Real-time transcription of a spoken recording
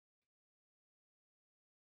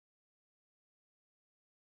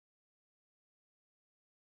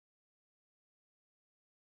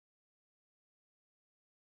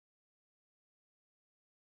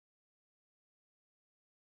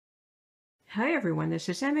Hi everyone, this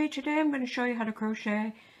is Emmy. Today I'm going to show you how to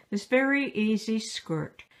crochet this very easy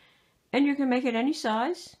skirt. And you can make it any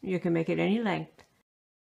size, you can make it any length.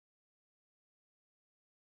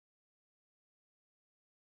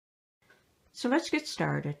 So let's get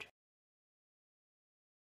started.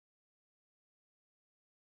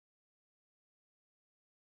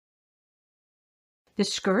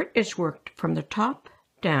 This skirt is worked from the top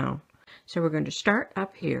down. So we're going to start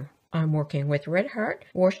up here. I'm working with Red Heart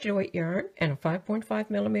worsted weight yarn and a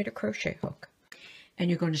 5.5mm crochet hook. And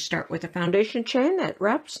you're going to start with a foundation chain that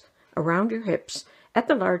wraps around your hips at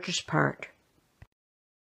the largest part.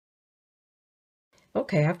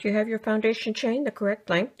 Okay, after you have your foundation chain the correct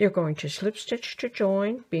length, you're going to slip stitch to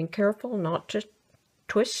join, being careful not to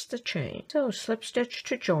twist the chain. So slip stitch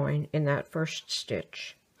to join in that first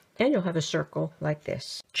stitch. And you'll have a circle like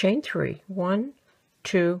this. Chain 3, 1,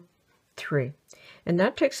 2, 3. And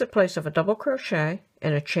that takes the place of a double crochet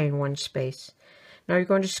and a chain 1 space. Now you're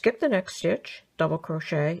going to skip the next stitch, double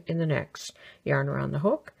crochet in the next. Yarn around the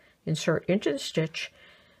hook, insert into the stitch,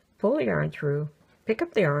 pull the yarn through, pick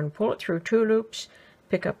up the yarn, pull it through 2 loops,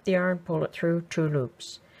 pick up the yarn, pull it through 2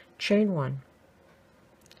 loops. Chain 1.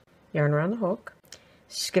 Yarn around the hook,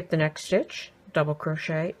 skip the next stitch, double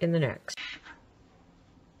crochet in the next.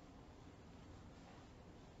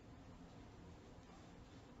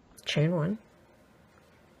 Chain 1,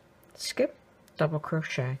 skip, double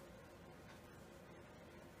crochet.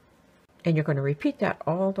 And you're going to repeat that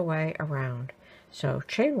all the way around. So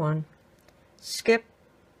chain 1, skip,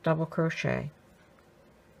 double crochet.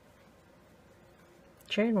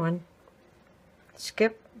 Chain 1,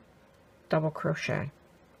 skip, double crochet.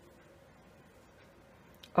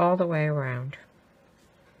 All the way around.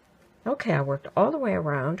 Okay, I worked all the way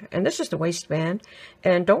around, and this is the waistband,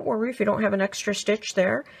 and don't worry if you don't have an extra stitch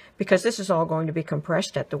there, because this is all going to be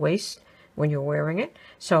compressed at the waist when you're wearing it.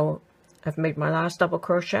 So I've made my last double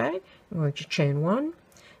crochet. I'm going to chain 1, and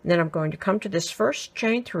then I'm going to come to this first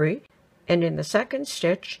chain 3, and in the second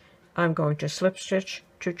stitch I'm going to slip stitch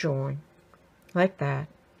to join, like that.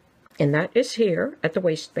 And that is here at the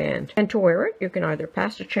waistband. And to wear it, you can either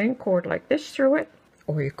pass a chain cord like this through it,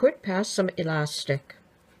 or you could pass some elastic.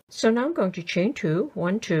 So now I'm going to chain 2,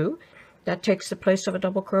 1, 2. That takes the place of a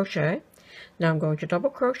double crochet. Now I'm going to double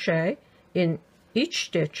crochet in each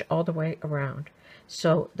stitch all the way around.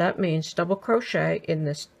 So that means double crochet in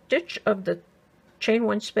the stitch of the chain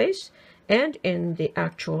 1 space and in the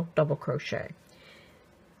actual double crochet.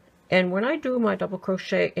 And when I do my double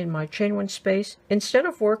crochet in my chain 1 space, instead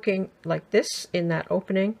of working like this in that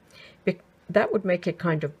opening, that would make it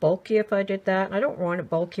kind of bulky if I did that. I don't want it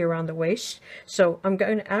bulky around the waist, so I'm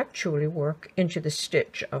going to actually work into the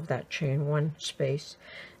stitch of that chain 1 space.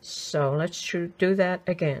 So let's do that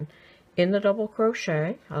again. In the double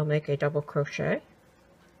crochet, I'll make a double crochet,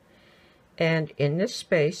 and in this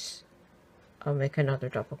space I'll make another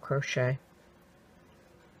double crochet.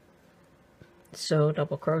 So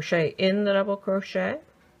double crochet in the double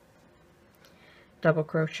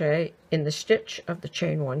crochet in the stitch of the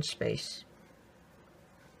chain 1 space,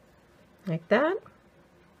 like that.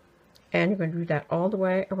 And you're going to do that all the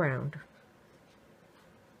way around.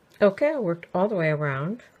 Okay, I worked all the way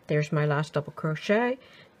around. There's my last double crochet.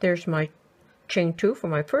 There's my chain 2 for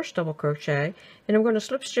my first double crochet, and I'm going to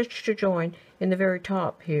slip stitch to join in the very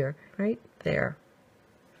top here, right there.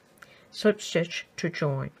 Slip stitch to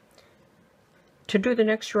join. To do the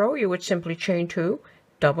next row, you would simply chain 2,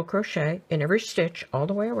 double crochet in every stitch all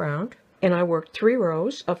the way around. And I worked 3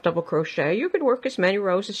 rows of double crochet. You could work as many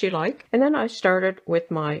rows as you like. And then I started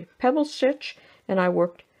with my pebble stitch, and I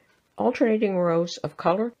worked alternating rows of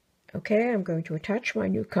color. Okay, I'm going to attach my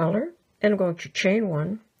new color, and I'm going to chain 1,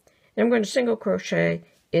 and I'm going to single crochet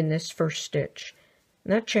in this first stitch.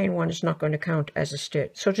 And that chain 1 is not going to count as a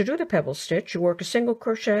stitch. So to do the pebble stitch, you work a single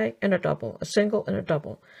crochet and a double, a single and a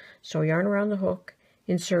double. So yarn around the hook,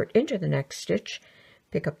 insert into the next stitch,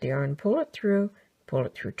 pick up the yarn, pull it through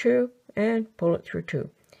 2, and pull it through 2.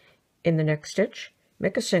 In the next stitch,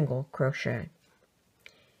 make a single crochet.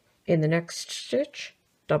 In the next stitch,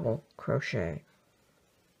 double crochet.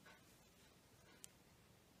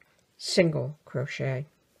 Single crochet.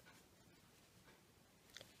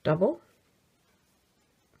 Double.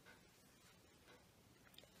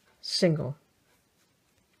 Single.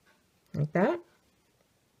 Like that.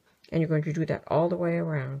 And you're going to do that all the way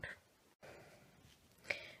around.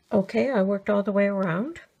 Okay, I worked all the way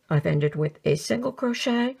around. I've ended with a single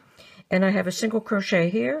crochet, and I have a single crochet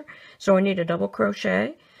here, so I need a double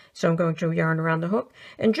crochet. So I'm going to yarn around the hook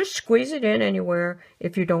and just squeeze it in anywhere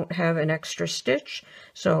if you don't have an extra stitch.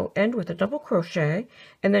 So end with a double crochet,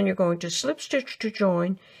 and then you're going to slip stitch to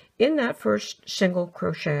join in that first single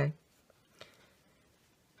crochet.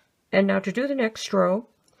 And now to do the next row,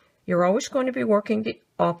 you're always going to be working the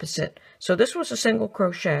opposite. So this was a single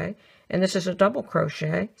crochet, and this is a double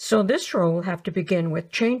crochet. So this row will have to begin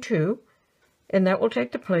with chain 2, and that will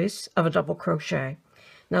take the place of a double crochet.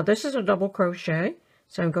 Now this is a double crochet,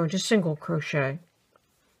 so I'm going to single crochet.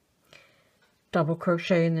 Double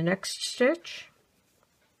crochet in the next stitch,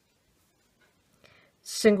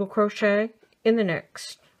 single crochet in the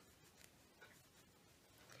next,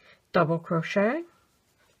 double crochet,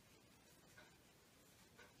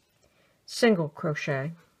 single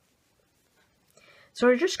crochet. So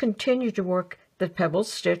I just continue to work the pebble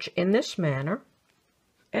stitch in this manner,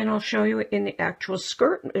 and I'll show you in the actual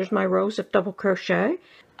skirt. There's my rows of double crochet.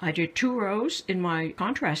 I did 2 rows in my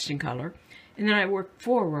contrasting color, and then I worked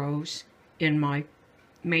 4 rows in my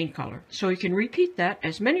main color. So you can repeat that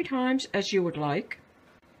as many times as you would like.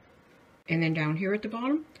 And then down here at the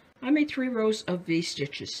bottom, I made 3 rows of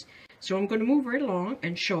V-stitches. So I'm going to move right along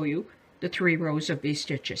and show you the 3 rows of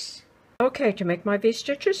V-stitches. Okay, to make my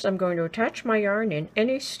V-stitches, I'm going to attach my yarn in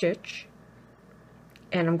any stitch,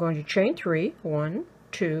 and I'm going to chain 3, 1,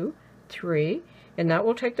 2, 3, and that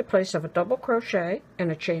will take the place of a double crochet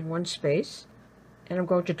and a chain 1 space, and I'm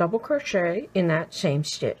going to double crochet in that same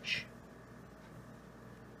stitch.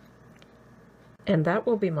 And that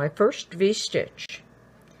will be my first V-stitch.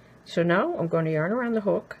 So now I'm going to yarn around the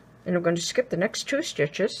hook, and I'm going to skip the next 2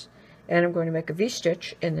 stitches, and I'm going to make a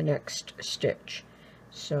V-stitch in the next stitch.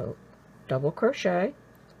 So double crochet,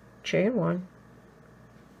 chain 1,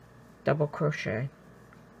 double crochet.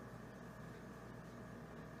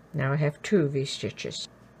 Now I have 2 V-stitches.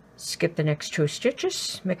 Skip the next 2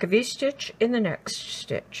 stitches, make a V-stitch in the next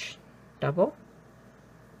stitch. Double,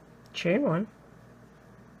 chain 1,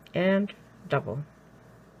 and double.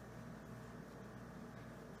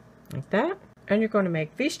 Like that. And you're going to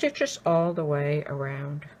make V-stitches all the way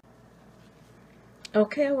around.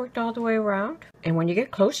 Okay, I worked all the way around. And when you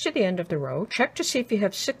get close to the end of the row, check to see if you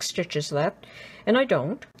have 6 stitches left. And I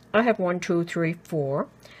don't. I have 1, 2, 3, 4.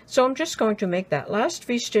 So I'm just going to make that last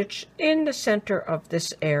V-stitch in the center of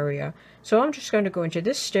this area. So I'm just going to go into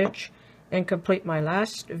this stitch and complete my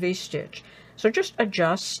last V-stitch. So just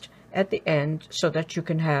adjust at the end so that you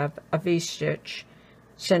can have a V-stitch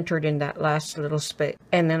centered in that last little space.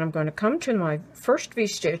 And then I'm going to come to my first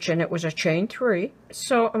V-stitch, and it was a chain 3.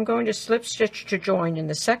 So I'm going to slip stitch to join in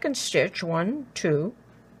the second stitch, 1, 2,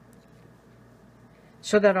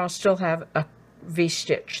 so that I'll still have a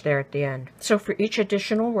V-stitch there at the end. So for each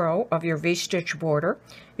additional row of your V-stitch border,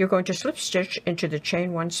 you're going to slip stitch into the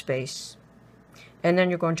chain 1 space, and then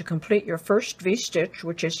you're going to complete your first V-stitch,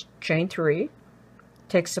 which is chain 3,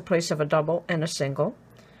 takes the place of a double and a single,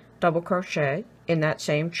 double crochet in that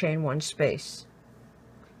same chain 1 space.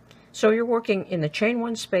 So you're working in the chain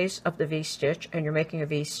 1 space of the V-stitch, and you're making a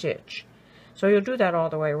V-stitch. So you'll do that all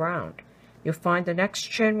the way around. You'll find the next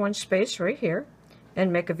chain 1 space right here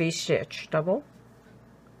and make a V-stitch, double,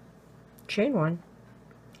 chain 1,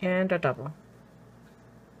 and a double.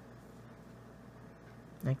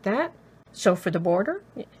 Like that. So for the border,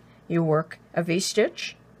 you work a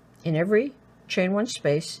V-stitch in every chain 1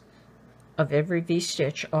 space of every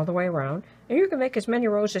V-stitch all the way around, and you can make as many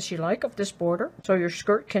rows as you like of this border, so your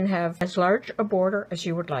skirt can have as large a border as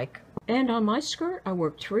you would like. And on my skirt, I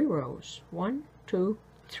worked 3 rows, 1, 2,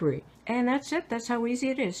 3, and that's it. That's how easy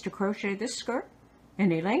it is to crochet this skirt,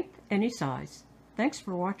 any length, any size. Thanks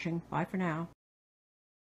for watching. Bye for now.